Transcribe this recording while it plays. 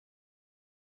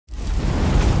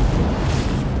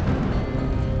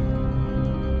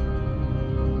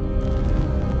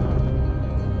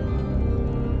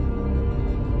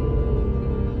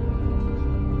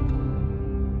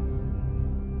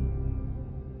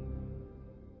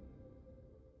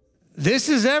This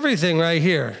is everything right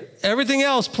here. Everything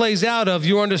else plays out of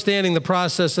you understanding the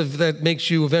process that makes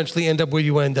you eventually end up where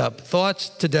you end up. Thoughts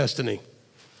to destiny.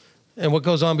 And what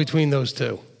goes on between those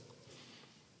two.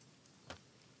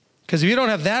 Because if you don't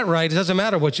have that right, it doesn't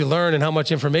matter what you learn and how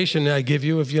much information I give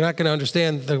you. If you're not going to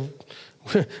understand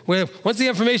once the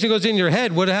information goes in your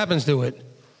head, what happens to it?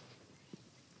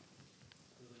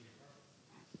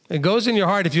 It goes in your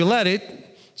heart if you let it.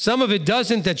 Some of it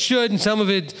doesn't that should, and some of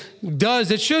it does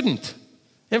that shouldn't.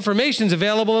 Information's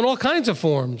available in all kinds of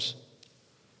forms.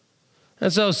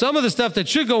 And so some of the stuff that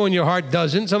should go in your heart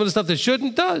doesn't. Some of the stuff that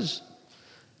shouldn't does.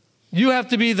 You have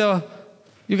to be you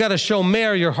got to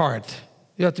shomer your heart.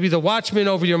 You have to be the watchman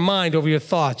over your mind, over your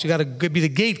thoughts. You got to be the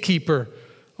gatekeeper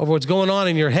over what's going on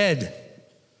in your head.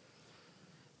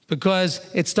 Because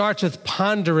it starts with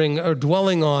pondering or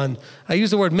dwelling on. I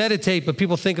use the word meditate, but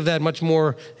people think of that much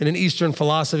more in an Eastern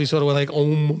philosophy, sort of like,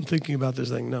 oh, I'm thinking about this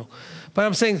thing. No. But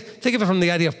I'm saying, think of it from the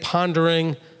idea of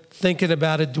pondering, thinking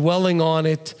about it, dwelling on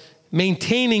it,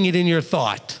 maintaining it in your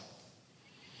thought.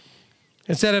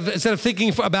 Instead of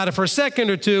thinking about it for a second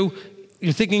or two,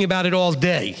 you're thinking about it all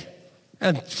day.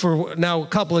 And for now a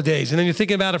couple of days. And then you're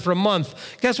thinking about it for a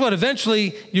month. Guess what?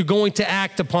 Eventually, you're going to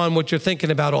act upon what you're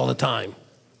thinking about all the time.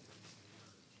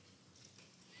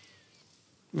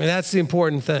 I mean, that's the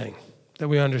important thing that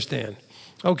we understand.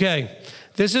 Okay,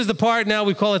 this is the part now,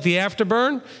 we call it the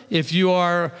afterburn. If you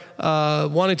are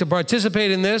wanting to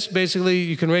participate in this, basically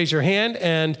you can raise your hand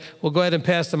and we'll go ahead and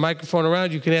pass the microphone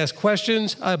around. You can ask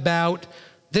questions about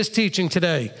this teaching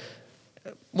today.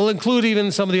 We'll include even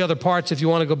some of the other parts if you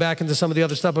want to go back into some of the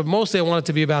other stuff, but mostly I want it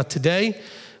to be about today.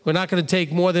 We're not going to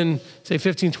take more than, say,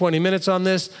 15, 20 minutes on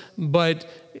this, but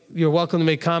you're welcome to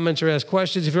make comments or ask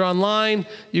questions. If you're online,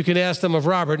 you can ask them of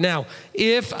Robert. Now,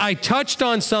 if I touched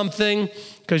on something,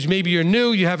 because maybe you're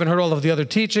new, you haven't heard all of the other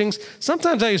teachings,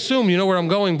 sometimes I assume you know where I'm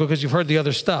going because you've heard the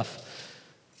other stuff.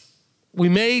 We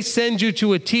may send you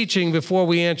to a teaching before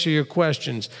we answer your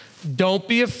questions. Don't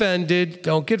be offended.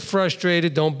 Don't get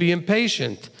frustrated. Don't be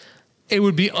impatient. It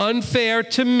would be unfair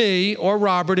to me or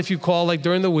Robert, if you call like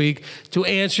during the week, to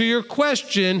answer your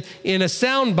question in a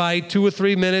soundbite, 2 or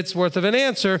 3 minutes worth of an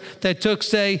answer that took,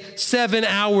 say, 7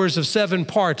 hours of 7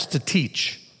 parts to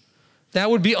teach. That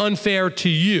would be unfair to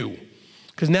you,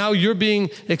 because now you're being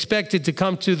expected to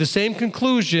come to the same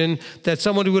conclusion that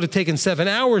someone who would have taken 7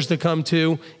 hours to come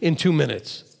to in 2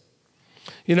 minutes.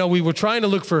 You know, we were trying to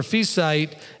look for a feast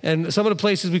site, and some of the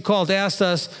places we called asked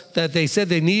us that they said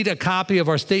they need a copy of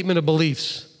our statement of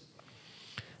beliefs.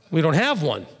 We don't have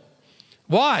one.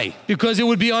 Why? Because it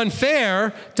would be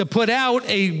unfair to put out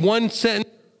a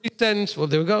 1-sentence, well,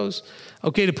 there it goes.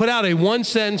 Okay, to put out a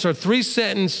 1-sentence or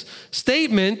 3-sentence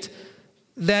statement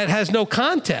that has no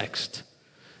context.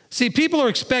 See, people are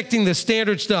expecting the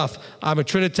standard stuff. I'm a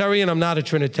Trinitarian, I'm not a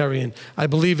Trinitarian. I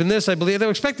believe in this, I believe. They're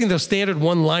expecting those standard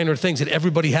one-liner things that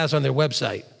everybody has on their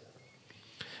website.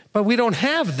 But we don't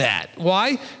have that.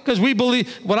 Why? Because we believe,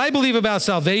 what I believe about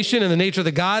salvation and the nature of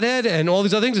the Godhead and all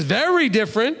these other things is very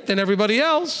different than everybody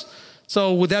else.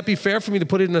 So would that be fair for me to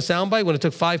put it in a soundbite when it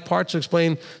took 5 parts to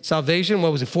explain salvation?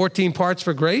 What was it, 14 parts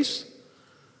for grace?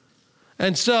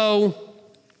 And so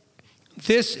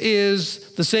this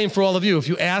is the same for all of you. If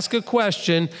you ask a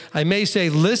question, I may say,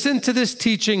 listen to this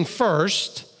teaching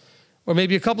first, or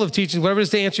maybe a couple of teachings, whatever it is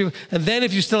to answer you, and then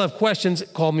if you still have questions,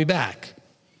 call me back.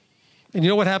 And you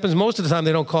know what happens most of the time?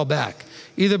 They don't call back,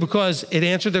 either because it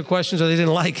answered their questions or they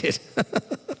didn't like it.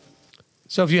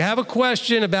 So if you have a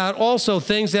question about also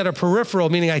things that are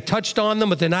peripheral, meaning I touched on them,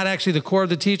 but they're not actually the core of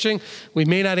the teaching, we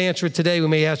may not answer it today. We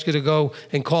may ask you to go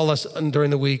and call us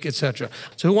during the week, etc.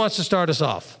 So who wants to start us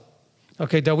off?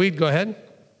 Okay, Dawid, go ahead.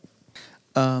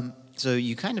 So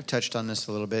you kind of touched on this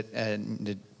a little bit in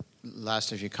the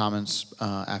last of your comments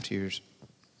after your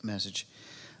message.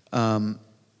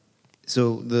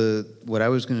 So what I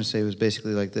was going to say was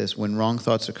basically like this. When wrong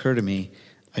thoughts occur to me,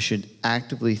 I should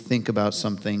actively think about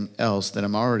something else that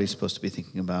I'm already supposed to be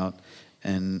thinking about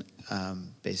and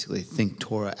basically think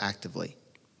Torah actively.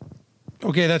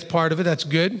 Okay, that's part of it. That's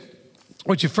good.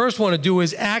 What you first want to do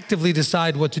is actively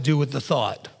decide what to do with the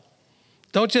thought.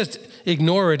 Don't just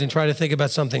ignore it and try to think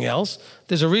about something else.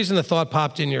 There's a reason the thought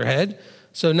popped in your head.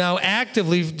 So now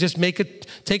actively just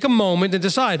take a moment and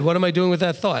decide, what am I doing with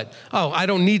that thought? Oh, I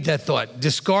don't need that thought.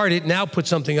 Discard it, now put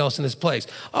something else in its place.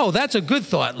 Oh, that's a good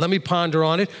thought. Let me ponder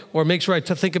on it or make sure I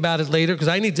think about it later because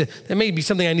that may be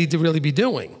something I need to really be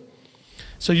doing.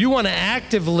 So you want to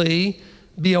actively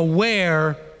be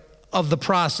aware of the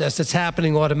process that's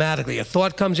happening automatically. A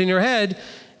thought comes in your head,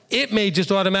 it may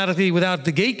just automatically, without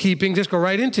the gatekeeping, just go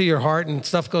right into your heart and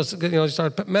stuff goes, you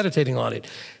start meditating on it.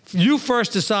 You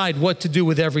first decide what to do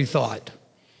with every thought.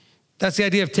 That's the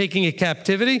idea of taking a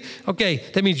captivity. Okay,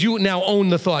 that means you now own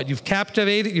the thought. You've captured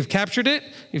it, you've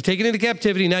taken it into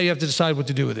captivity, now you have to decide what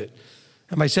to do with it.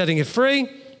 Am I setting it free?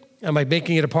 Am I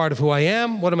making it a part of who I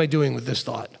am? What am I doing with this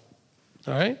thought?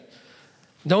 All right?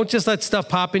 Don't just let stuff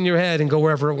pop in your head and go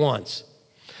wherever it wants.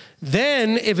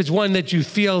 Then, if it's one that you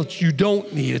feel you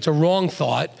don't need, it's a wrong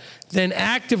thought, then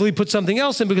actively put something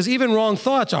else in, because even wrong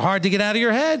thoughts are hard to get out of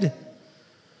your head.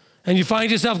 And you find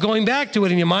yourself going back to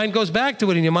it, and your mind goes back to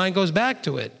it, and your mind goes back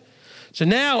to it. So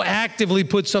now actively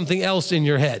put something else in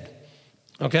your head.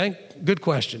 Okay? Good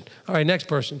question. All right, next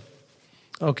person.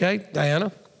 Okay,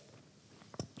 Diana?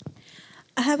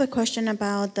 I have a question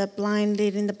about the blind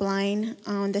leading the blind,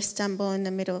 they stumble in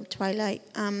the middle of twilight.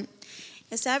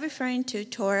 Is that referring to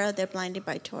Torah? They're blinded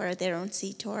by Torah. They don't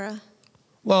see Torah.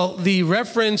 Well, the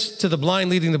reference to the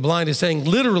blind leading the blind is saying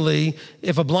literally,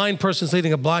 if a blind person's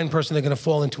leading a blind person, they're going to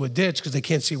fall into a ditch because they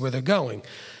can't see where they're going.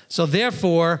 So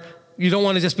therefore, you don't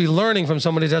want to just be learning from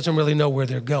somebody who doesn't really know where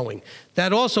they're going.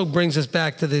 That also brings us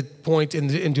back to the point in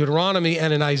Deuteronomy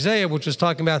and in Isaiah, which was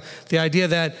talking about the idea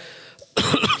that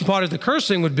part of the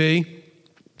cursing would be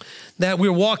that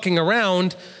we're walking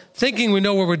around thinking we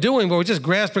know what we're doing, but we're just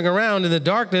grasping around in the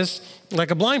darkness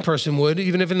like a blind person would,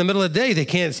 even if in the middle of the day they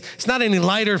can't. It's not any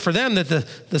lighter for them that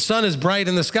the sun is bright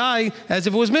in the sky as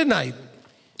if it was midnight.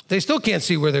 They still can't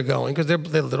see where they're going because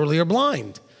they literally are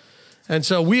blind. And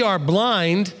so we are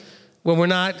blind when we're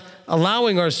not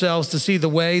allowing ourselves to see the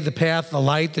way, the path, the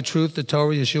light, the truth, the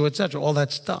Torah, Yeshua, etc., all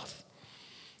that stuff.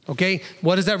 Okay?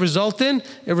 What does that result in?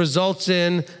 It results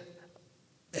in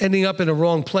ending up in a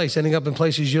wrong place, ending up in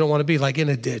places you don't want to be, like in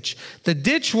a ditch. The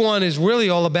ditch one is really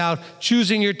all about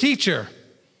choosing your teacher.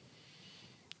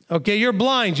 Okay, you're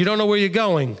blind. You don't know where you're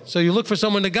going. So you look for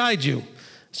someone to guide you.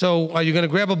 So are you going to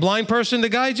grab a blind person to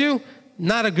guide you?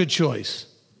 Not a good choice.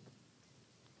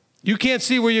 You can't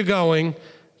see where you're going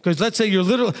because let's say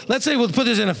we'll put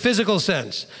this in a physical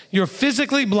sense. You're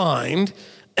physically blind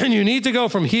and you need to go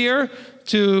from here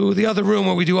to the other room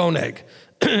where we do oneg.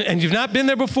 And you've not been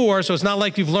there before, so it's not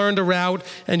like you've learned a route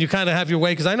and you kind of have your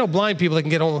way. Because I know blind people that can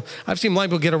get on. I've seen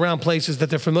blind people get around places that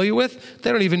they're familiar with.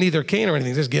 They don't even need their cane or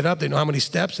anything. They just get up. They know how many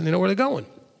steps and they know where they're going.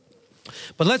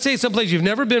 But let's say it's someplace you've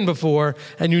never been before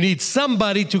and you need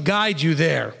somebody to guide you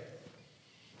there.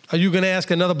 Are you going to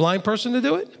ask another blind person to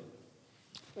do it?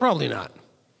 Probably not.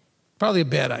 Probably a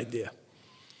bad idea.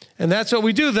 And that's what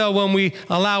we do, though, when we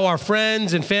allow our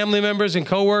friends and family members and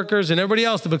coworkers and everybody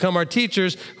else to become our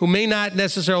teachers who may not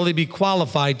necessarily be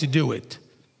qualified to do it.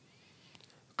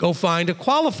 Go find a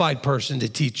qualified person to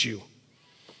teach you.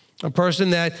 A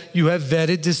person that you have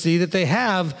vetted to see that they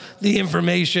have the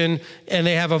information and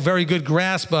they have a very good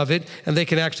grasp of it and they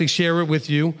can actually share it with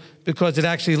you because it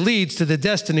actually leads to the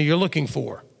destiny you're looking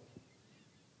for.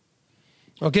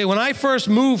 Okay, when I first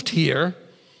moved here,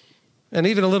 and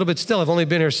even a little bit still, I've only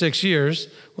been here 6 years.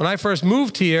 When I first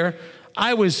moved here,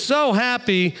 I was so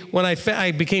happy when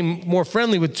I became more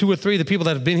friendly with 2 or 3 of the people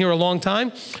that have been here a long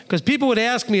time, because people would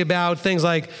ask me about things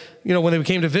like, you know, when they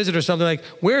came to visit or something like,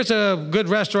 where's a good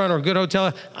restaurant or a good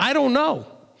hotel? I don't know.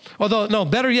 Although, no,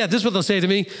 better yet, this is what they'll say to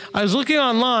me. I was looking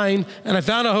online and I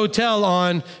found a hotel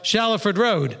on Shaliford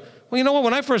Road. Well, you know what?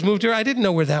 When I first moved here, I didn't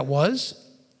know where that was.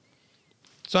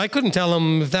 So I couldn't tell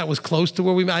them if that was close to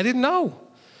where I didn't know.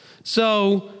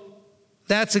 So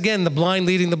that's, again, the blind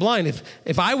leading the blind.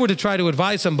 If I were to try to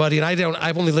advise somebody and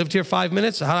I've only lived here 5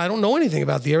 minutes, I don't know anything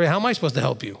about the area, how am I supposed to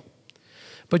help you?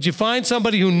 But you find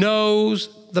somebody who knows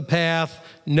the path,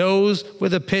 knows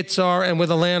where the pits are and where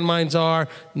the landmines are,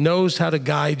 knows how to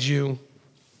guide you.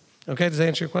 Okay, does that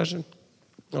answer your question?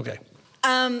 Okay.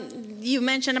 You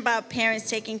mentioned about parents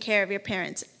taking care of your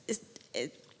parents.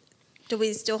 Do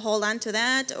we still hold on to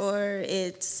that, or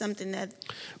it's something that...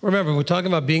 Remember, we're talking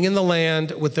about being in the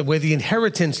land with the way the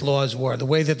inheritance laws were, the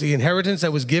way that the inheritance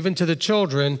that was given to the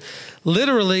children,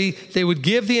 literally, they would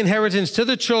give the inheritance to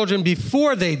the children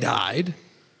before they died,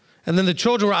 and then the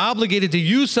children were obligated to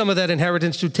use some of that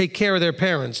inheritance to take care of their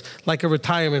parents, like a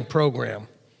retirement program,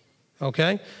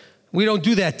 okay? We don't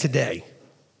do that today,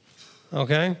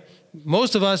 okay?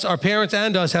 Most of us, our parents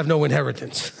and us, have no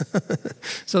inheritance.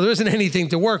 So there isn't anything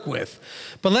to work with.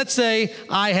 But let's say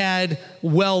I had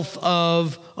wealth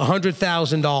of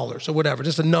 $100,000 or whatever,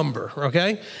 just a number,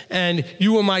 okay? And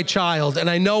you were my child, and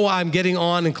I know I'm getting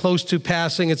on and close to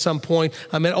passing at some point.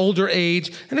 I'm at older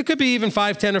age, and it could be even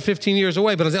 5, 10, or 15 years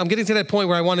away, but I'm getting to that point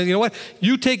where I wanted, you know what?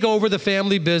 You take over the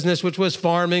family business, which was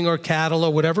farming or cattle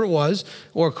or whatever it was,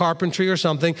 or carpentry or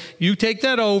something. You take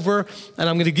that over, and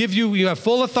I'm going to give you have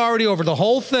full authority over the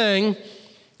whole thing,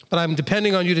 but I'm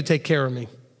depending on you to take care of me.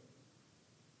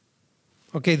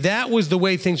 Okay, that was the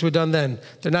way things were done then.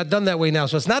 They're not done that way now.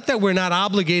 So it's not that we're not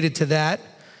obligated to that.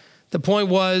 The point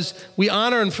was we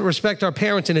honor and respect our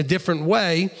parents in a different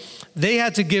way. They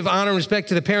had to give honor and respect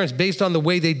to the parents based on the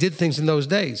way they did things in those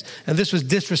days. And this was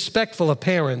disrespectful of a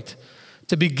parent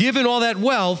to be given all that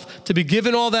wealth, to be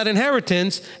given all that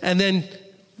inheritance, and then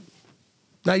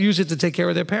not use it to take care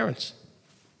of their parents.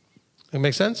 That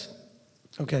make sense?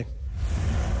 Okay.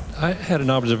 I had an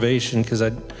observation because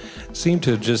I seem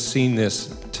to have just seen this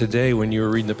today when you were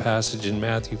reading the passage in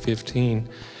Matthew 15.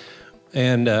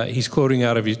 And he's quoting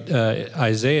out of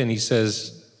Isaiah, and he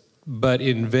says, "But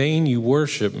in vain you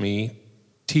worship me,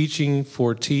 teaching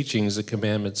for teachings the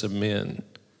commandments of men."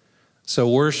 So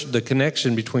worship, the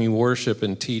connection between worship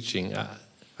and teaching,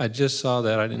 I just saw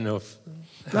that. I didn't know if...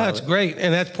 No, that's great.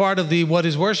 And that's part of the what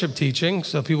is worship teaching,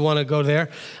 so if people want to go there.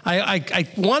 I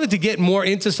wanted to get more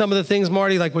into some of the things,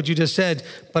 Marty, like what you just said,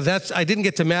 but I didn't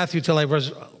get to Matthew till I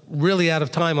was really out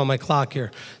of time on my clock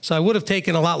here. So I would have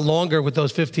taken a lot longer with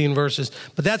those 15 verses.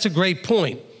 But that's a great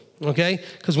point, okay?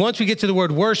 Because once we get to the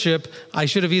word worship, I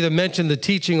should have either mentioned the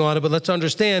teaching on it, but let's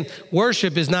understand,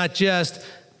 worship is not just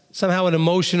somehow an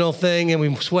emotional thing and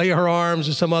we sway our arms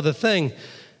or some other thing.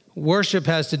 Worship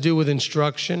has to do with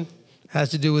instruction, has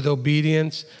to do with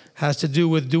obedience, has to do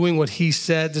with doing what he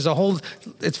said.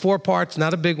 It's 4 parts,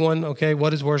 not a big one, okay?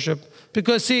 What is worship?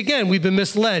 Because, see, again, we've been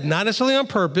misled, not necessarily on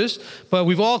purpose, but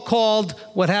we've all called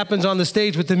what happens on the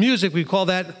stage with the music, we call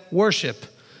that worship.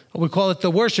 We call it the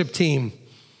worship team.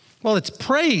 Well, it's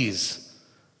praise.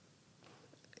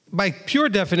 By pure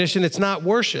definition, it's not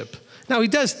worship. Now, he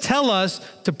does tell us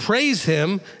to praise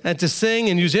him and to sing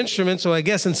and use instruments, so I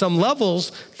guess in some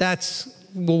levels,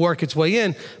 will work its way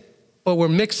in. But we're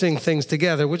mixing things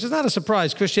together, which is not a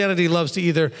surprise. Christianity loves to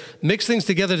either mix things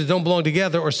together that don't belong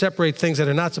together or separate things that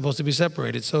are not supposed to be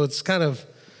separated. So it's kind of,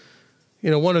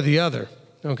 one or the other,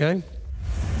 okay?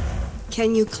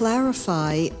 Can you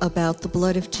clarify about the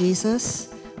blood of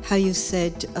Jesus? How you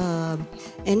said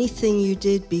anything you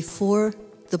did before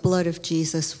the blood of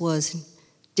Jesus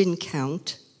didn't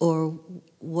count or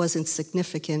wasn't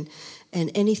significant, and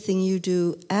anything you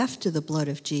do after the blood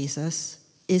of Jesus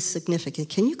is significant.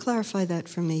 Can you clarify that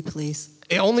for me, please?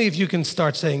 Only if you can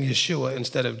start saying Yeshua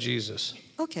instead of Jesus.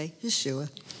 Okay, Yeshua.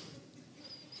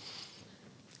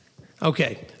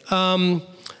 Okay.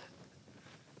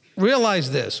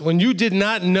 Realize this. When you did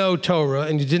not know Torah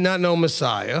and you did not know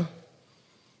Messiah,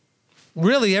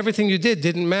 really everything you did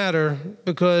didn't matter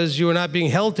because you were not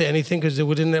being held to anything because there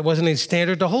wasn't any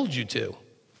standard to hold you to.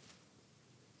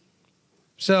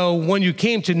 So when you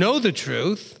came to know the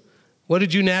truth, what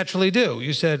did you naturally do?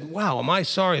 You said, wow, am I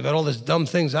sorry about all these dumb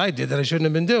things I did that I shouldn't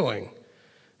have been doing?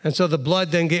 And so the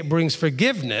blood then brings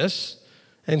forgiveness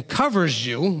and covers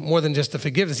you, more than just the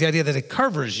forgiveness, the idea that it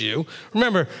covers you.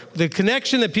 Remember, the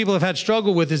connection that people have had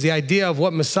struggle with is the idea of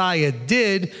what Messiah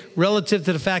did relative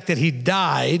to the fact that he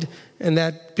died and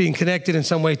that being connected in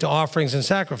some way to offerings and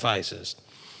sacrifices.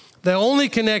 The only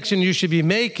connection you should be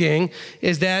making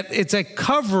is that it's a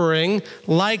covering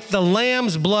like the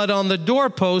lamb's blood on the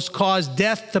doorpost caused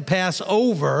death to pass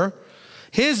over.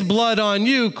 His blood on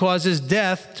you causes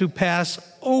death to pass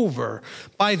over.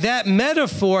 By that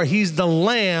metaphor, he's the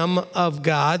Lamb of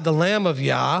God, the Lamb of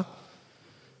Yah,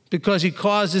 because he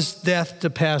causes death to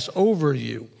pass over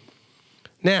you.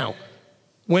 Now,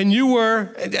 when you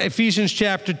were, Ephesians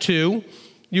chapter 2,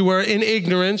 you were in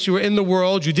ignorance, you were in the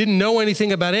world, you didn't know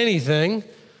anything about anything,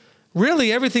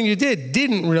 really everything you did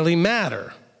didn't really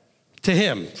matter to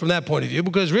him from that point of view,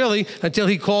 because really, until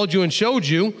he called you and showed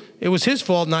you, it was his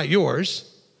fault, not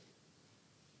yours.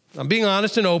 I'm being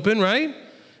honest and open, right?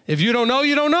 If you don't know,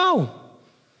 you don't know.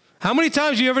 How many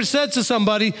times have you ever said to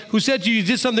somebody who said to you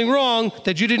did something wrong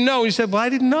that you didn't know, and you said, well, I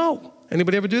didn't know.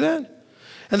 Anybody ever do that?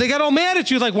 And they got all mad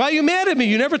at you, like, why are you mad at me?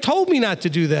 You never told me not to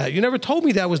do that. You never told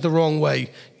me that was the wrong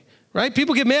way, right?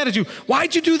 People get mad at you.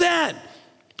 Why'd you do that?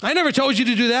 I never told you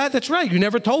to do that. That's right. You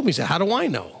never told me. So how do I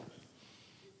know?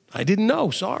 I didn't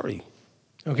know. Sorry.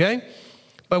 Okay?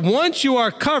 But once you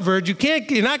are covered,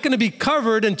 you're not going to be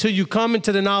covered until you come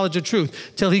into the knowledge of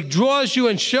truth. Till he draws you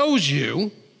and shows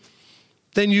you,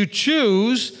 then you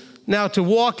choose now to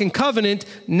walk in covenant.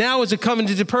 Now as a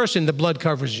covenanted person, the blood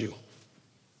covers you.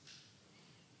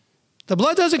 The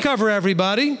blood doesn't cover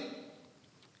everybody.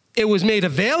 It was made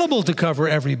available to cover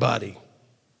everybody.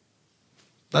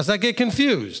 Let's not get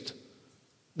confused.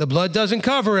 The blood doesn't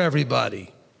cover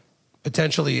everybody.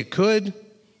 Potentially it could.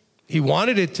 He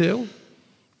wanted it to,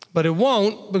 but it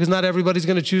won't because not everybody's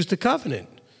going to choose to covenant.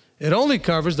 It only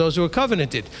covers those who are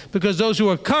covenanted because those who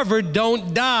are covered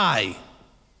don't die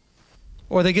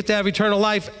or they get to have eternal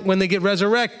life when they get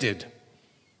resurrected.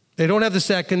 They don't have the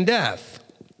second death.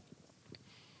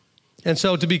 And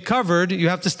so to be covered, you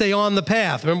have to stay on the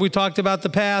path. Remember we talked about the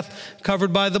path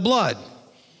covered by the blood.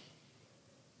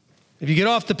 If you get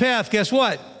off the path, guess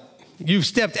what? You've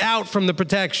stepped out from the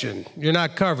protection. You're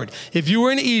not covered. If you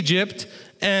were in Egypt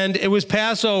and it was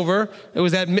Passover, it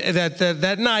was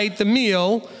that night, the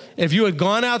meal, if you had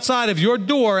gone outside of your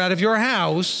door, out of your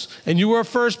house, and you were a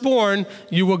firstborn,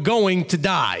 you were going to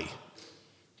die.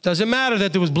 Doesn't matter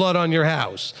that there was blood on your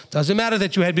house. Doesn't matter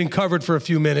that you had been covered for a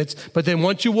few minutes, but then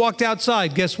once you walked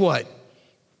outside, guess what?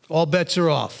 All bets are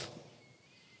off.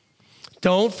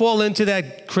 Don't fall into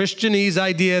that Christianese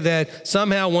idea that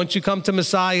somehow once you come to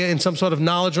Messiah in some sort of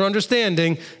knowledge or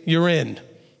understanding, you're in.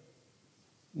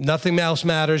 Nothing else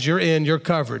matters. You're in. You're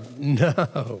covered.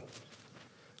 No.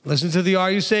 Listen to the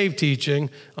Are You Saved teaching.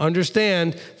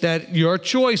 Understand that your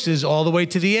choices all the way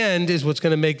to the end is what's going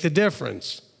to make the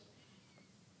difference.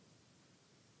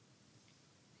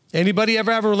 Anybody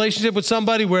ever have a relationship with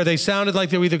somebody where they sounded like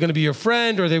they were either going to be your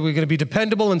friend or they were going to be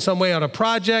dependable in some way on a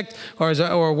project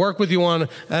or work with you on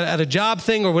at a job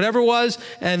thing or whatever it was,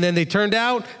 and then they turned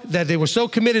out that they were so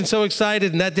committed and so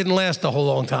excited, and that didn't last a whole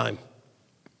long time?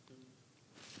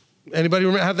 Anybody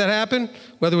have that happen?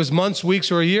 Whether it was months, weeks,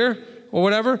 or a year or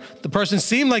whatever, the person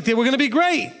seemed like they were going to be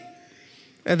great.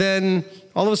 And then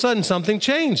all of a sudden something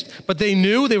changed. But they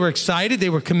knew, they were excited, they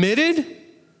were committed.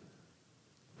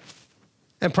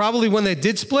 And probably when they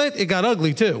did split, it got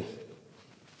ugly too.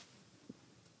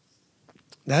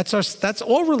 That's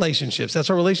all relationships. That's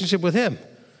our relationship with him.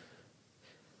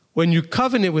 When you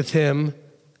covenant with him,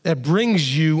 that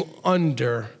brings you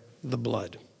under the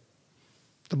blood.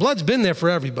 The blood's been there for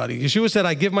everybody. Yeshua said,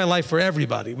 I give my life for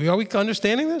everybody. Are we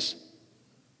understanding this?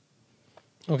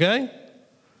 Okay?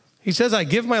 He says, I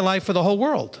give my life for the whole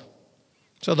world.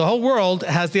 So the whole world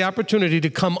has the opportunity to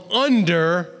come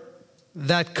under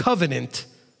that covenant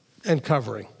and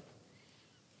covering.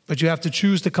 But you have to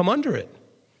choose to come under it.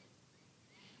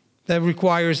 That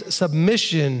requires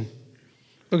submission,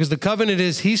 because the covenant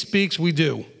is he speaks, we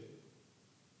do.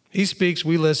 He speaks,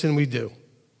 we listen, we do.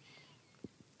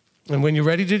 And when you're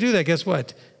ready to do that, guess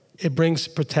what? It brings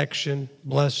protection,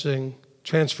 blessing,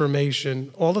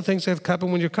 transformation, all the things that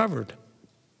happen when you're covered.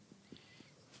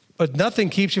 But nothing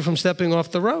keeps you from stepping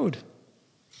off the road.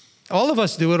 All of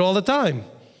us do it all the time.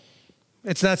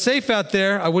 It's not safe out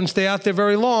there. I wouldn't stay out there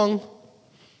very long.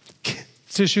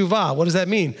 Teshuvah, what does that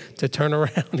mean? To turn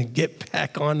around and get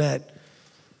back on that.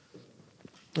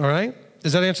 All right?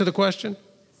 Does that answer the question?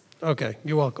 Okay,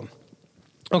 you're welcome.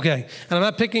 Okay, and I'm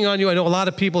not picking on you. I know a lot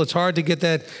of people, it's hard to get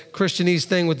that Christianese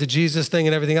thing with the Jesus thing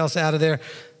and everything else out of there.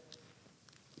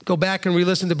 Go back and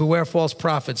re-listen to Beware False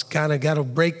Prophets. Kind of got to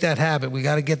break that habit. We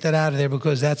got to get that out of there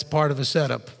because that's part of a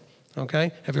setup.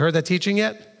 Okay? Have you heard that teaching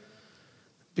yet?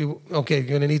 Okay, you're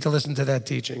going to need to listen to that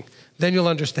teaching. Then you'll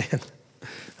understand.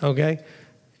 Okay?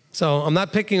 So I'm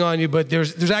not picking on you, but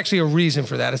there's actually a reason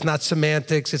for that. It's not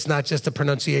semantics. It's not just a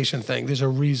pronunciation thing. There's a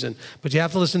reason. But you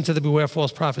have to listen to the Beware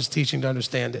False Prophets teaching to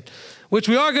understand it, which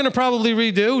we are going to probably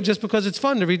redo just because it's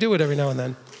fun to redo it every now and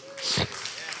then.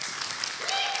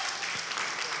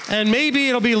 And maybe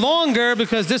it'll be longer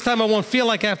because this time I won't feel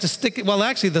like I have to stick it. Well,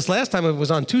 actually, this last time it was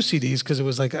on 2 CDs because it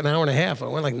was like an hour and a half. I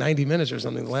went like 90 minutes or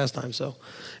something the last time. So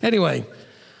anyway,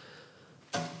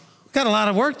 got a lot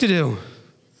of work to do.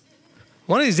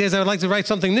 One of these days I would like to write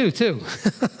something new too.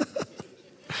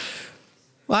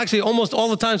 Well, actually, almost all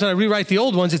the times when I rewrite the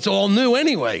old ones, it's all new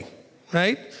anyway,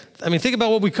 right? I mean, think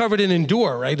about what we covered in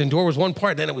Endure, right? Endure was one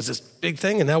part, then it was this big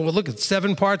thing, and now we'll look at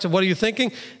 7 parts of What Are You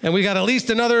Thinking? And we got at least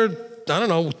another, I don't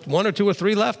know, 1 or 2 or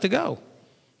 3 left to go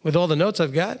with all the notes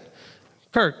I've got.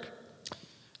 Kirk.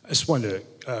 I just wanted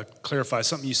to clarify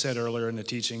something you said earlier in the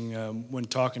teaching when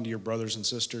talking to your brothers and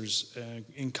sisters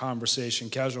in conversation,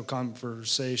 casual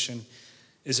conversation.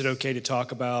 Is it okay to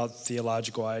talk about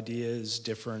theological ideas,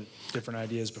 different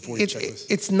ideas before you check with?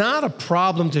 It's not a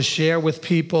problem to share with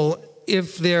people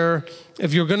if you're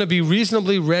going to be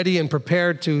reasonably ready and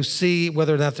prepared to see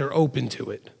whether or not they're open to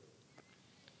it.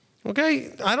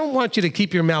 Okay? I don't want you to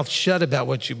keep your mouth shut about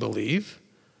what you believe.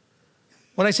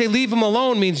 When I say leave them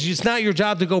alone means it's not your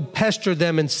job to go pester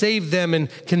them and save them and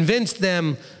convince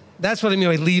them. That's what I mean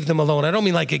by leave them alone. I don't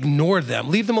mean like ignore them.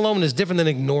 Leave them alone is different than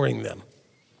ignoring them.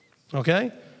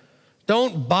 Okay?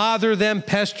 Don't bother them,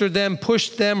 pester them,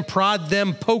 push them, prod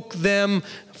them, poke them,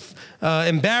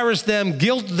 embarrass them,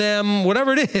 guilt them,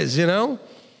 whatever it is, you know?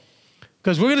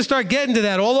 Because we're going to start getting to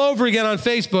that all over again on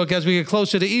Facebook as we get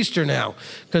closer to Easter now.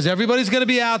 Because everybody's going to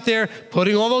be out there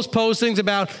putting all those postings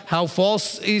about how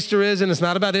false Easter is, and it's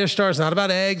not about Ishtar, it's not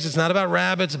about eggs, it's not about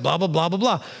rabbits, blah, blah, blah, blah,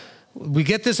 blah. We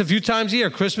get this a few times a year.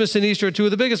 Christmas and Easter are two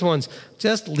of the biggest ones.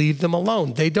 Just leave them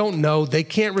alone. They don't know. They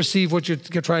can't receive what you're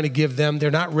trying to give them. They're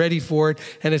not ready for it.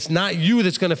 And it's not you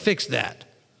that's going to fix that.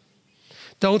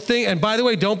 Don't think, and by the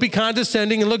way, don't be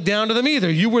condescending and look down to them either.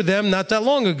 You were them not that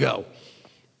long ago.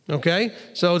 Okay?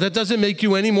 So that doesn't make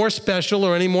you any more special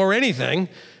or any more anything.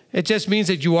 It just means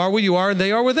that you are where you are and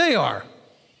they are where they are.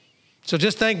 So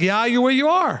just thank Yah you're where you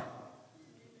are.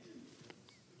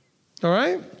 All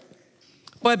right?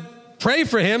 But pray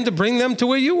for him to bring them to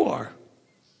where you are.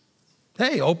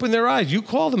 Hey, open their eyes. You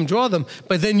call them, draw them.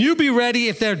 But then you be ready,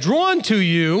 if they're drawn to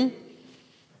you,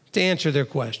 to answer their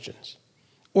questions.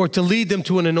 Or to lead them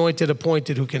to an anointed,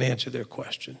 appointed who can answer their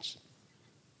questions.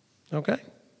 Okay?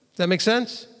 Does that make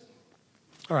sense?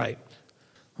 All right.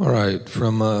 All right.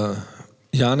 From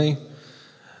Yanni,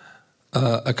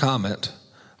 a comment.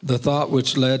 The thought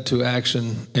which led to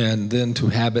action and then to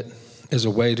habit is a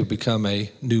way to become a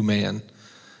new man.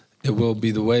 It will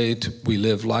be the way we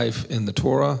live life in the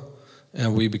Torah,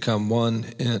 and we become one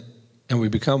in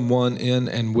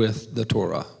and with the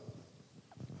Torah.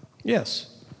 Yes.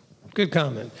 Good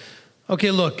comment.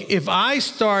 Okay, look, if I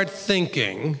start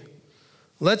thinking,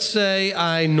 let's say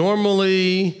I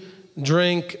normally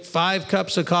drink 5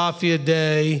 cups of coffee a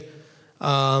day,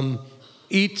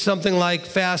 eat something like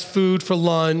fast food for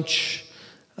lunch,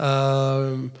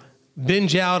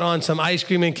 binge out on some ice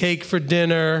cream and cake for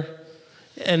dinner,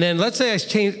 and then let's say I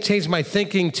change my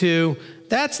thinking to,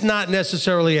 that's not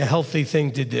necessarily a healthy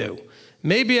thing to do.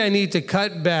 Maybe I need to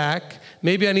cut back.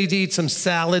 Maybe I need to eat some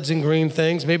salads and green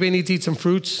things. Maybe I need to eat some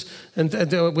fruits and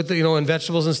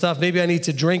vegetables and stuff. Maybe I need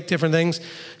to drink different things.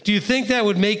 Do you think that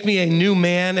would make me a new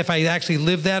man if I actually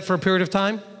lived that for a period of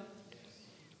time?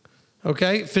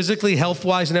 Okay, physically,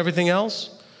 health-wise, and everything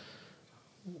else?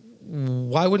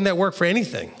 Why wouldn't that work for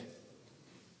anything?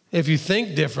 If you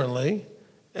think differently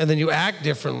and then you act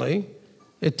differently,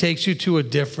 it takes you to a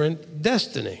different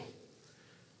destiny.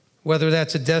 Whether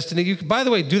that's a destiny, you can, by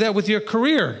the way, do that with your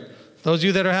career. Those of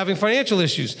you that are having financial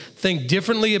issues, think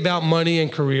differently about money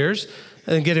and careers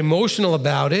and get emotional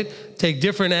about it. Take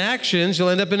different actions, you'll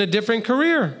end up in a different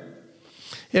career.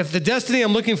 If the destiny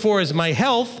I'm looking for is my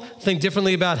health, think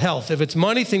differently about health. If it's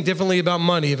money, think differently about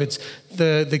money. If it's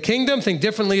the kingdom, think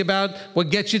differently about what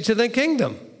gets you to the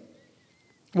kingdom.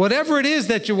 Whatever it is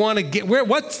that you want to get,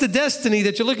 what's the destiny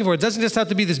that you're looking for? It doesn't just have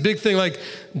to be this big thing like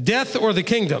death or the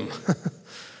kingdom.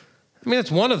 I mean,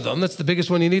 that's one of them. That's the biggest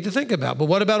one you need to think about. But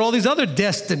what about all these other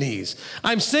destinies?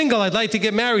 I'm single. I'd like to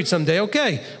get married someday.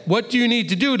 Okay, what do you need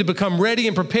to do to become ready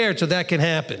and prepared so that can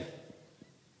happen?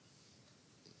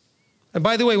 And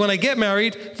by the way, when I get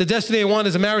married, the destiny I want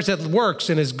is a marriage that works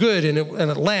and is good and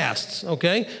it lasts,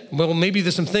 okay? Well, maybe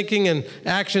there's some thinking and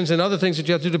actions and other things that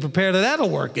you have to do to prepare that that'll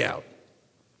work out.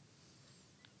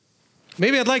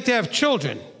 Maybe I'd like to have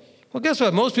children. Well, guess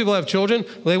what? Most people have children.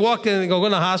 They walk in and go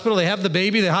in the hospital. They have the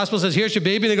baby. The hospital says, here's your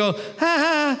baby. They go, ha,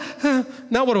 ha, ha.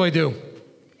 Now what do I do?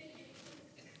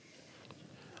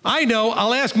 I know.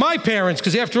 I'll ask my parents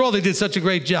because after all, they did such a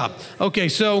great job. Okay,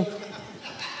 so,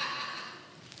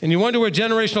 and you wonder where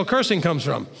generational cursing comes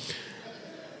from.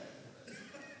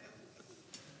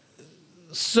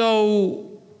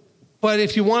 So, but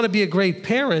if you want to be a great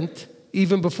parent,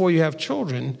 even before you have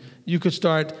children, you could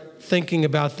start thinking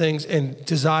about things and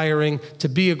desiring to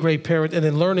be a great parent and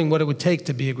then learning what it would take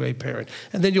to be a great parent.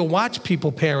 And then you'll watch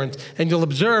people parent and you'll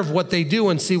observe what they do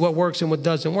and see what works and what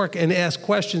doesn't work and ask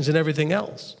questions and everything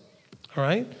else. All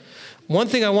right? One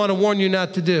thing I want to warn you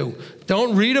not to do,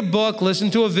 don't read a book, listen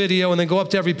to a video, and then go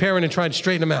up to every parent and try to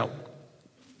straighten them out.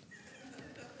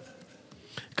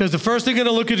 Because the first thing they're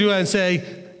going to look at you and say,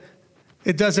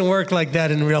 it doesn't work like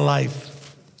that in real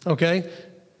life. Okay?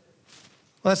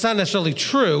 Well, that's not necessarily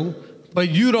true, but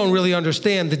you don't really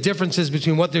understand the differences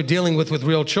between what they're dealing with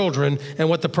real children and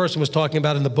what the person was talking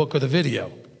about in the book or the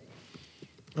video.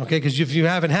 Okay, because if you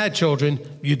haven't had children,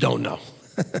 you don't know.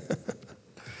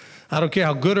 I don't care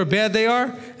how good or bad they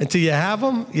are, until you have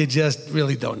them, you just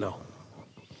really don't know.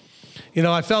 You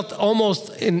know, I felt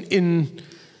almost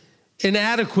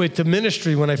inadequate to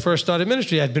ministry when I first started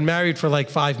ministry. I'd been married for like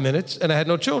 5 minutes, and I had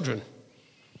no children.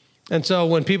 And so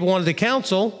when people wanted to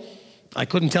counsel, I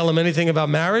couldn't tell them anything about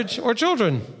marriage or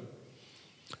children.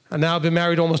 And now I've been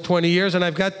married almost 20 years, and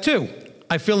I've got 2.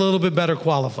 I feel a little bit better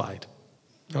qualified,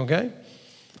 okay?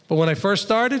 But when I first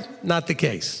started, not the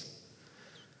case.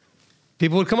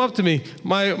 People would come up to me,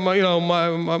 my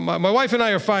wife and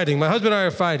I are fighting, my husband and I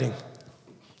are fighting.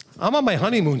 I'm on my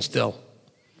honeymoon still.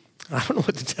 I don't know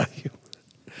what to tell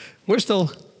you.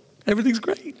 Everything's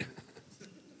great.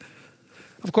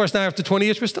 Of course, now after 20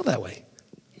 years, we're still that way.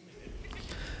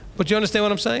 But you understand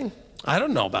what I'm saying? I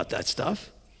don't know about that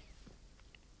stuff.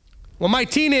 Well, my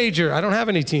teenager, I don't have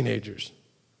any teenagers.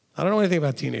 I don't know anything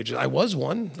about teenagers. I was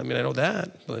one. I mean, I know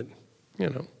that, but, you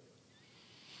know.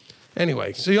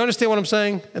 Anyway, so you understand what I'm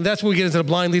saying? And that's when we get into the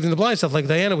blind leading the blind stuff like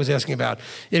Diana was asking about.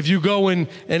 If you go and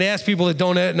ask people that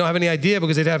don't have any idea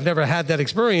because they have never had that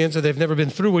experience or they've never been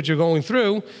through what you're going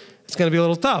through, it's going to be a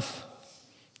little tough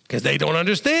because they don't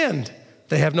understand.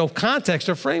 They have no context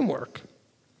or framework,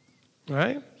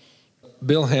 right?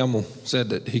 Bill Hamill said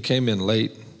that he came in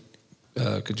late.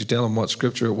 Could you tell him what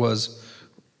scripture it was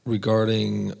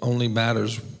regarding only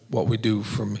matters what we do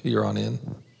from here on in?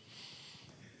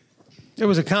 There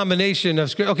was a combination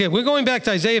of scripture. Okay, we're going back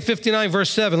to Isaiah 59,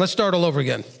 verse 7. Let's start all over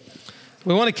again.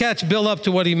 We want to catch Bill up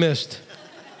to what he missed.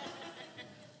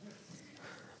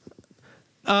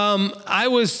 I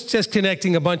was just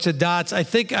connecting a bunch of dots. I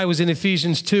think I was in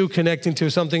Ephesians 2 connecting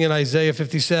to something in Isaiah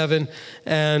 57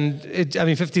 and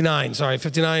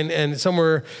 59, and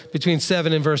somewhere between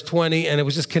 7 and verse 20, and it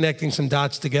was just connecting some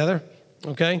dots together,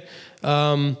 okay?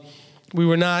 We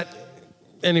were not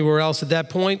anywhere else at that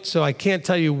point, so I can't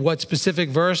tell you what specific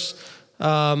verse.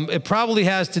 It probably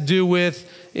has to do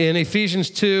with in Ephesians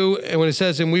 2, and when it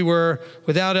says, and we were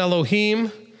without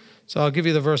Elohim. So I'll give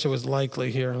you the verse that was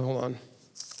likely here. Hold on.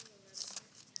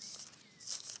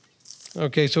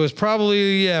 Okay, so it's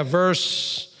probably,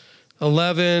 verse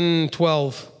 11,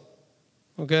 12.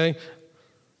 Okay?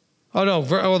 Oh, no,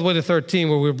 all the way to 13,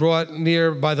 where we were brought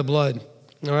near by the blood.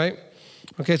 All right?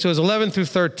 Okay, so it's 11 through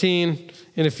 13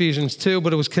 in Ephesians 2,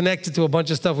 but it was connected to a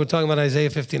bunch of stuff we're talking about Isaiah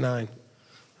 59,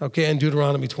 okay, and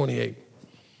Deuteronomy 28.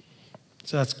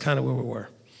 So that's kind of where we were.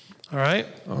 All right?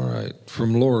 All right.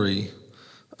 From Lori,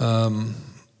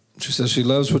 she says she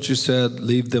loves what you said,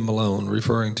 leave them alone,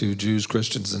 referring to Jews,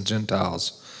 Christians, and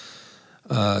Gentiles.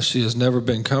 She has never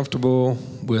been comfortable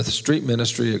with street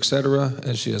ministry, etc.,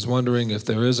 and she is wondering if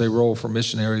there is a role for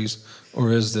missionaries,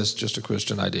 or is this just a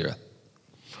Christian idea?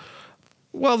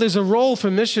 Well, there's a role for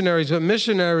missionaries, but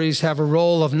missionaries have a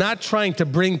role of not trying to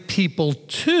bring people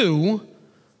to,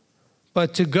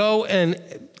 but to go and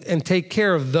take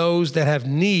care of those that have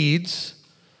needs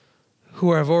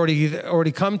who have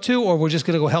already come to, or we're just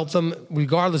going to go help them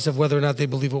regardless of whether or not they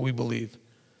believe what we believe.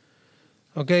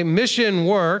 Okay, mission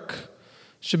work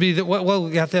should be that. Well,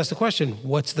 you have to ask the question: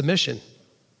 what's the mission?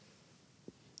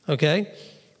 Okay,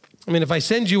 I mean, if I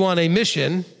send you on a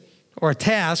mission or a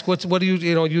task, what do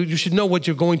you should know what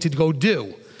you're going to go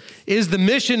do. Is the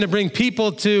mission to bring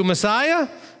people to Messiah?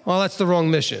 Well, that's the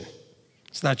wrong mission.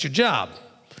 It's not your job.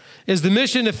 Is the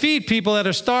mission to feed people that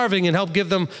are starving and help give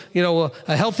them,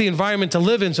 a healthy environment to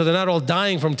live in so they're not all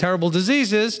dying from terrible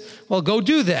diseases? Well, go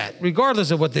do that, regardless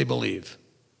of what they believe.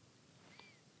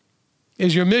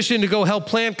 Is your mission to go help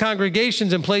plant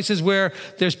congregations in places where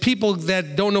there's people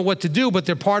that don't know what to do, but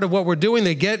they're part of what we're doing?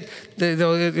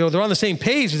 They're on the same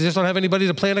page. They just don't have anybody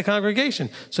to plant a congregation.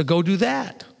 So go do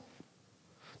that.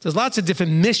 There's lots of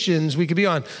different missions we could be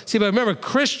on. See, but remember,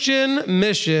 Christian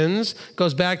missions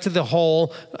goes back to the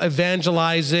whole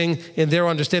evangelizing, in their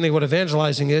understanding of what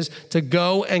evangelizing is, to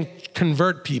go and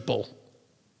convert people.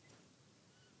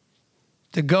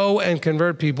 To go and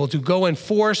convert people, to go and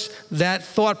force that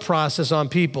thought process on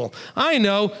people. I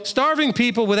know starving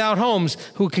people without homes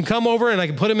who can come over and I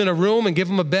can put them in a room and give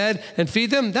them a bed and feed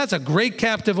them. That's a great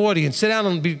captive audience. Sit down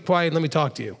and be quiet and let me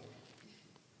talk to you.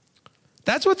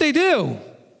 That's what they do.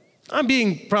 I'm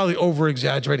being probably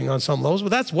over-exaggerating on some levels, but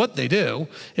that's what they do.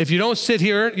 If you don't sit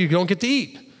here, you don't get to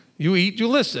eat. You eat, you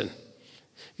listen.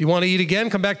 You want to eat again,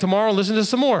 come back tomorrow, listen to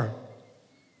some more.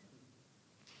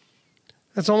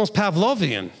 That's almost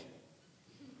Pavlovian.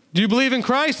 Do you believe in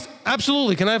Christ?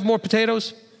 Absolutely. Can I have more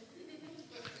potatoes?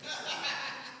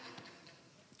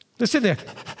 They're sitting there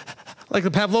like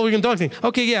the Pavlovian dog thing.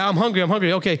 Okay, yeah, I'm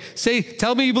hungry. Okay,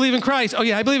 tell me you believe in Christ. Oh,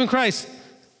 yeah, I believe in Christ.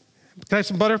 Can I have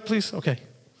some butter, please? Okay.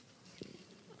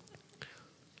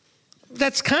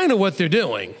 That's kind of what they're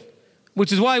doing,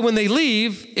 which is why when they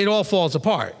leave, it all falls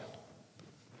apart.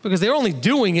 Because they're only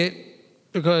doing it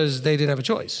because they didn't have a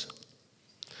choice.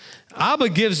 Abba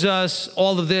gives us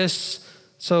all of this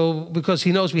because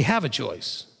he knows we have a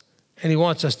choice and he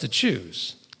wants us to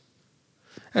choose.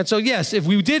 And so, yes, if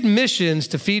we did missions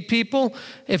to feed people,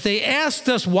 if they asked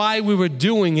us why we were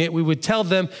doing it, we would tell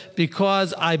them,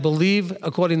 because I believe,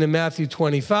 according to Matthew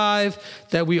 25,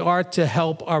 that we are to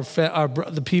help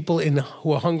the people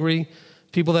who are hungry,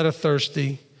 people that are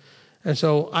thirsty. And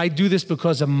so I do this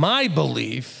because of my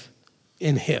belief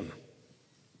in him.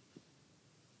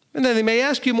 And then they may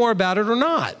ask you more about it or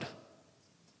not.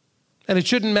 And it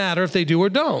shouldn't matter if they do or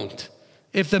don't.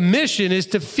 If the mission is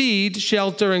to feed,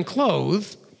 shelter, and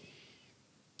clothe,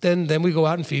 then we go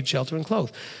out and feed, shelter, and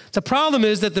clothe. The problem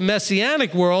is that the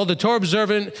Messianic world, the Torah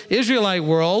observant Israelite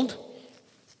world,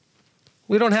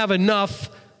 We don't have enough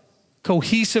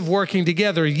cohesive working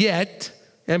together yet.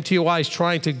 MTOI is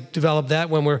trying to develop that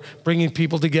when we're bringing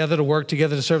people together to work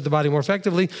together to serve the body more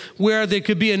effectively, where there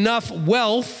could be enough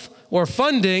wealth or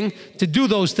funding to do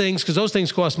those things, because those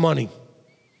things cost money.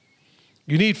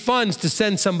 You need funds to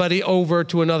send somebody over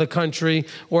to another country,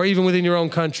 or even within your own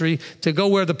country, to go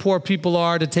where the poor people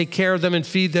are, to take care of them and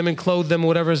feed them and clothe them,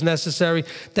 whatever is necessary.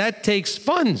 That takes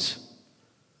funds.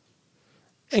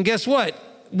 And guess what?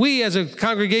 We as a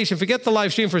congregation, forget the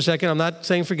live stream for a second. I'm not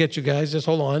saying forget you guys, just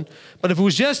hold on. But if it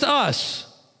was just us,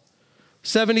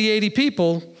 70, 80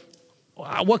 people,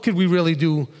 what could we really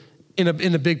do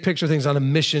in the big picture of things on a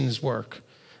missions work?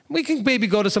 We can maybe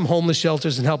go to some homeless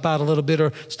shelters and help out a little bit,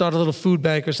 or start a little food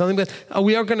bank or something. But are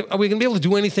we going to be able to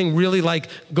do anything really, like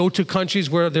go to countries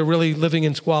where they're really living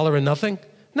in squalor and nothing?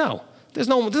 No, there's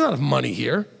not enough money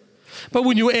here. But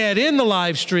when you add in the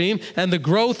live stream and the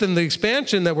growth and the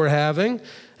expansion that we're having,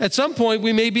 at some point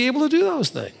we may be able to do those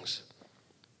things.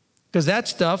 Because that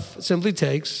stuff simply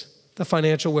takes the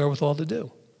financial wherewithal to do.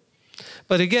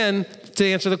 But again, to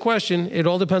answer the question, it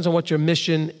all depends on what your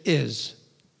mission is.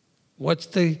 What's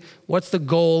the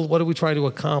goal? What are we trying to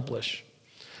accomplish?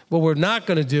 What we're not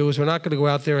going to do is we're not going to go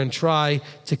out there and try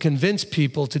to convince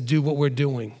people to do what we're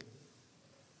doing.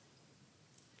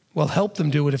 Well, help them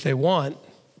do it if they want.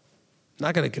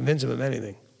 Not going to convince them of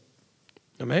anything.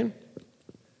 Amen?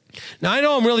 Now, I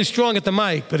know I'm really strong at the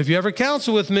mic, but if you ever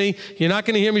counsel with me, you're not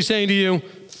going to hear me saying to you,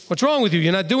 what's wrong with you?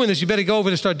 You're not doing this. You better go over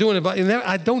and start doing it.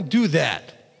 I don't do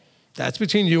that. That's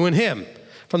between you and him.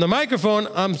 From the microphone,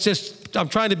 I'm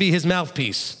trying to be his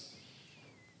mouthpiece.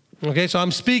 Okay, so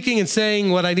I'm speaking and saying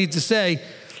what I need to say.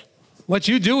 What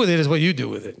you do with it is what you do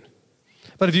with it.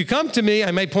 But if you come to me,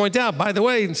 I may point out, by the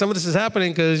way, some of this is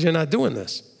happening because you're not doing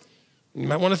this. You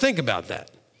might want to think about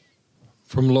that.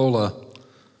 From Lola,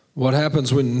 what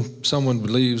happens when someone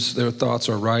believes their thoughts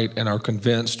are right and are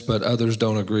convinced, but others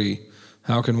don't agree?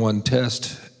 How can one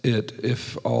test it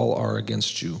if all are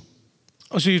against you?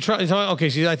 Oh, so okay,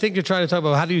 so I think you're trying to talk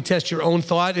about how do you test your own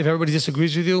thought if everybody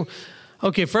disagrees with you?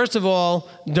 Okay, first of all,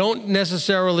 don't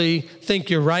necessarily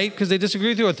think you're right because they disagree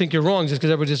with you, or think you're wrong just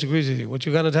because everybody disagrees with you. What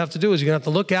you're going to have to do is you're going to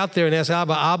have to look out there and ask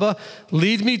Abba,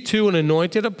 lead me to an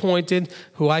anointed, appointed,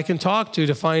 who I can talk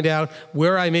to find out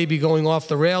where I may be going off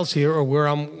the rails here, or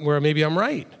where maybe I'm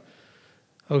right.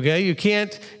 Okay, you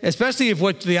can't, especially if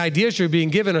what the ideas you're being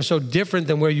given are so different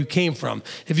than where you came from.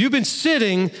 If you've been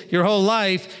sitting your whole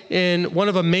life in one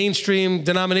of a mainstream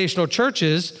denominational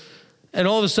churches, and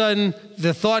all of a sudden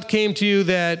the thought came to you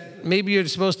that maybe you're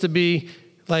supposed to be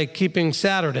like keeping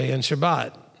Saturday and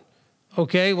Shabbat.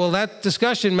 Okay, well that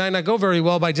discussion might not go very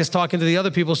well by just talking to the other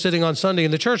people sitting on Sunday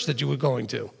in the church that you were going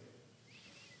to.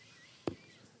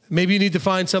 Maybe you need to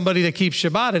find somebody that keeps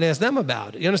Shabbat and ask them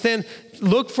about it. You understand?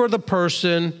 Look for the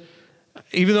person,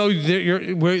 even though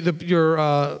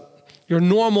your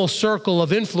normal circle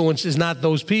of influence is not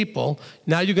those people.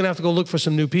 Now you're going to have to go look for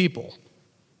some new people.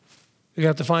 You're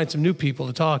going to have to find some new people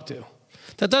to talk to.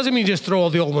 That doesn't mean just throw all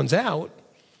the old ones out.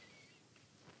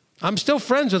 I'm still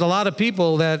friends with a lot of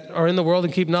people that are in the world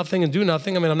and keep nothing and do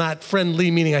nothing. I mean, I'm not friendly,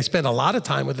 meaning I spend a lot of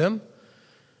time with them.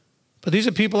 But these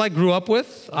are people I grew up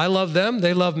with. I love them.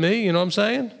 They love me. You know what I'm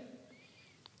saying?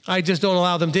 I just don't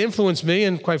allow them to influence me.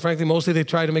 And quite frankly, mostly they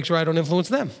try to make sure I don't influence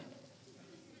them.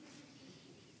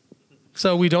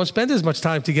 So we don't spend as much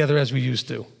time together as we used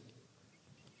to.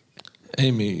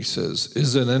 Amy says,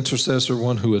 is an intercessor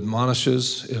one who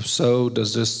admonishes? If so,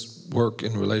 does this work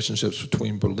in relationships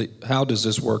between how does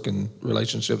this work in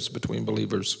relationships between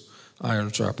believers? Iron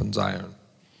sharpens iron.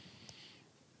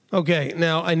 Okay,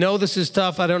 now I know this is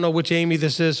tough. I don't know which Amy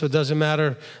this is, so it doesn't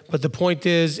matter. But the point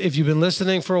is, if you've been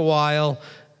listening for a while,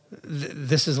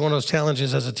 this is one of those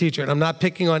challenges as a teacher. And I'm not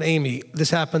picking on Amy. This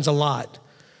happens a lot.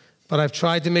 But I've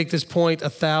tried to make this point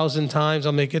 1,000 times.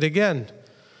 I'll make it again.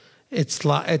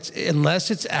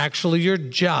 Unless it's actually your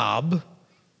job,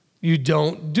 you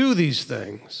don't do these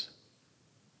things.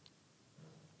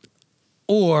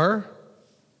 Or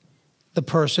the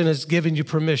person has given you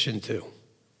permission to.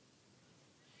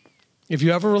 If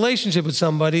you have a relationship with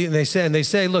somebody and they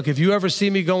say, look, if you ever see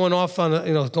me going off on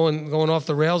going off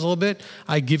the rails a little bit,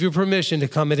 I give you permission to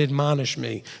come and admonish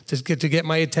me, to get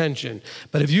my attention.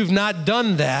 But if you've not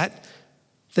done that,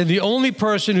 then the only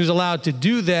person who's allowed to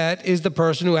do that is the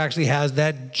person who actually has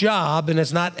that job, and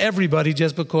it's not everybody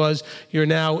just because you're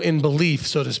now in belief,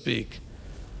 so to speak.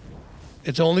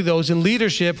 It's only those in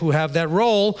leadership who have that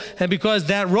role, and because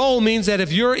that role means that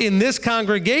if you're in this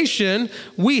congregation,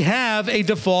 we have a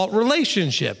default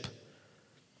relationship.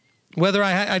 Whether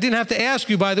I didn't have to ask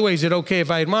you, by the way, is it okay if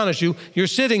I admonish you? You're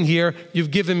sitting here,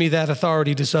 you've given me that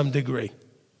authority to some degree.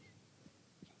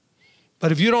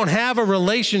 But if you don't have a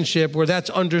relationship where that's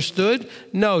understood,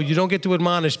 no, you don't get to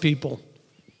admonish people.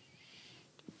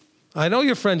 I know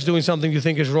your friend's doing something you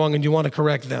think is wrong and you want to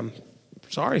correct them.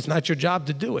 Sorry, it's not your job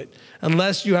to do it,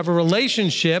 unless you have a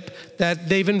relationship that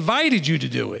they've invited you to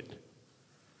do it.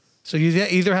 So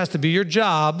it either has to be your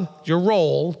job, your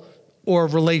role, or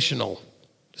relational.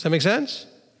 Does that make sense?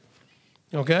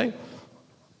 Okay?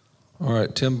 All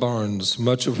right, Tim Barnes,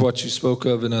 much of what you spoke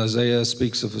of in Isaiah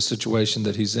speaks of a situation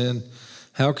that he's in.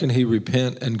 How can he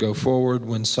repent and go forward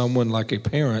when someone like a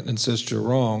parent insists you're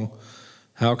wrong?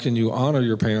 How can you honor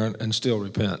your parent and still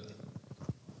repent?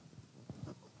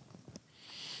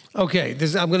 Okay,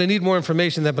 I'm going to need more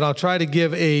information there, but I'll try to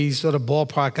give a sort of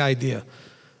ballpark idea.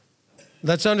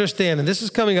 Let's understand, and this is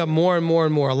coming up more and more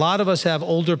and more. A lot of us have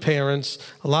older parents.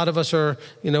 A lot of us are,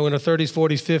 in our 30s,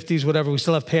 40s, 50s, whatever. We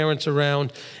still have parents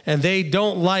around, and they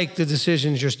don't like the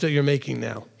decisions you're making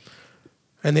now.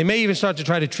 And they may even start to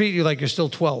try to treat you like you're still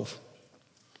 12.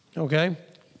 Okay?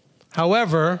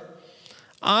 However,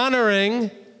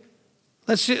 honoring,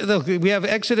 look, we have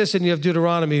Exodus and you have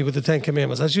Deuteronomy with the Ten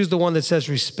Commandments. Let's use the one that says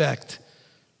respect,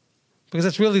 because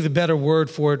that's really the better word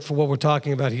for it, for what we're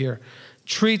talking about here.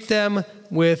 Treat them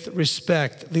with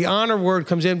respect. The honor word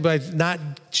comes in by not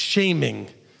shaming.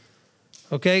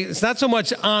 Okay? It's not so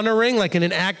much honoring like in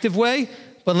an active way,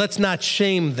 but let's not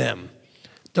shame them.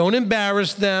 Don't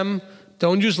embarrass them.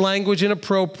 Don't use language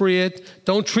inappropriate.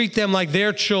 Don't treat them like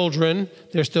they're children.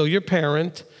 They're still your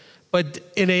parent. But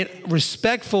in a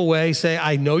respectful way, say,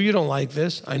 I know you don't like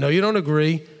this. I know you don't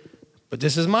agree, but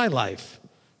this is my life.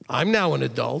 I'm now an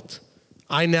adult.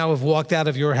 I now have walked out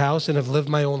of your house and have lived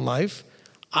my own life.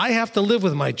 I have to live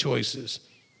with my choices.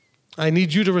 I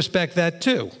need you to respect that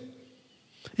too.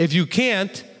 If you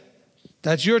can't,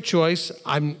 that's your choice.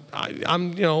 I'm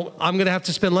going to have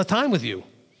to spend less time with you.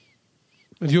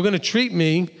 If you're going to treat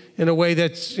me in a way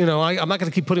that's, I'm not going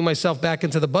to keep putting myself back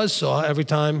into the buzzsaw every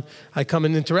time I come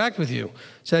and interact with you.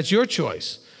 So that's your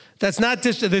choice. That's not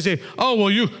just, they say, oh, well,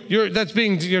 you're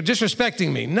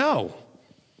disrespecting me. No.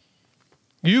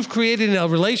 You've created a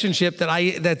relationship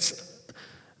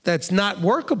that's not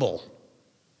workable.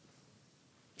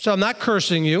 So I'm not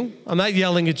cursing you. I'm not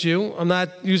yelling at you. I'm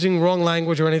not using wrong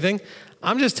language or anything.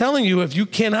 I'm just telling you, if you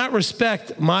cannot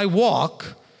respect my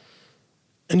walk,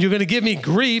 and you're going to give me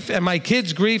grief and my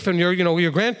kids grief and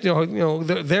their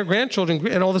grandchildren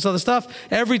and all this other stuff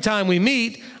every time we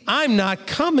meet, I'm not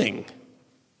coming.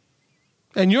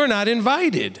 And you're not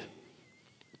invited.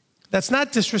 That's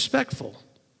not disrespectful.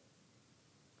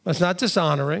 That's not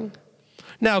dishonoring.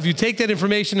 Now, if you take that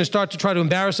information and start to try to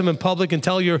embarrass them in public and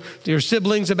tell your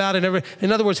siblings about it, in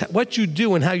other words, what you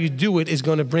do and how you do it is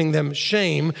going to bring them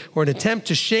shame or an attempt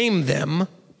to shame them.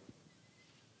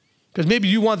 Because maybe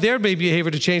you want their baby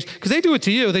behavior to change. Because they do it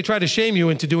to you. They try to shame you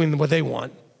into doing what they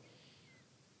want.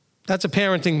 That's a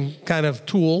parenting kind of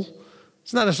tool.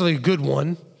 It's not necessarily a good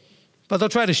one. But they'll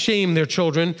try to shame their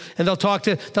children. And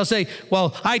they'll say,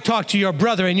 well, I talked to your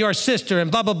brother and your sister and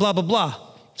blah, blah, blah, blah, blah.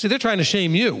 See, they're trying to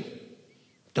shame you.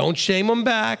 Don't shame them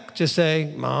back. Just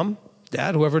say, Mom,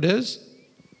 Dad, whoever it is,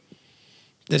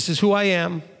 this is who I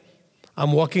am.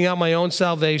 I'm walking out my own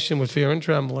salvation with fear and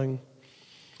trembling.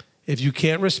 If you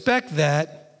can't respect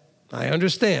that, I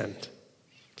understand.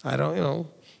 I don't,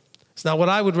 it's not what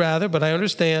I would rather, but I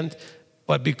understand.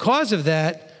 But because of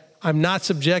that, I'm not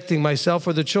subjecting myself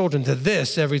or the children to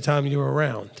this every time you're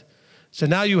around. So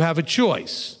now you have a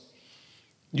choice.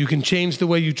 You can change the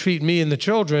way you treat me and the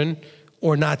children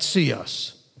or not see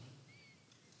us.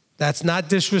 That's not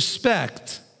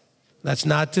disrespect. That's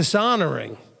not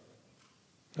dishonoring.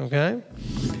 Okay?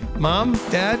 Mom,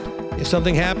 Dad, if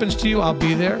something happens to you, I'll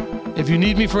be there. If you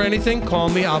need me for anything, call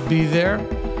me, I'll be there.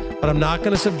 But I'm not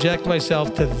going to subject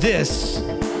myself to this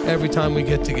every time we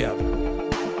get together.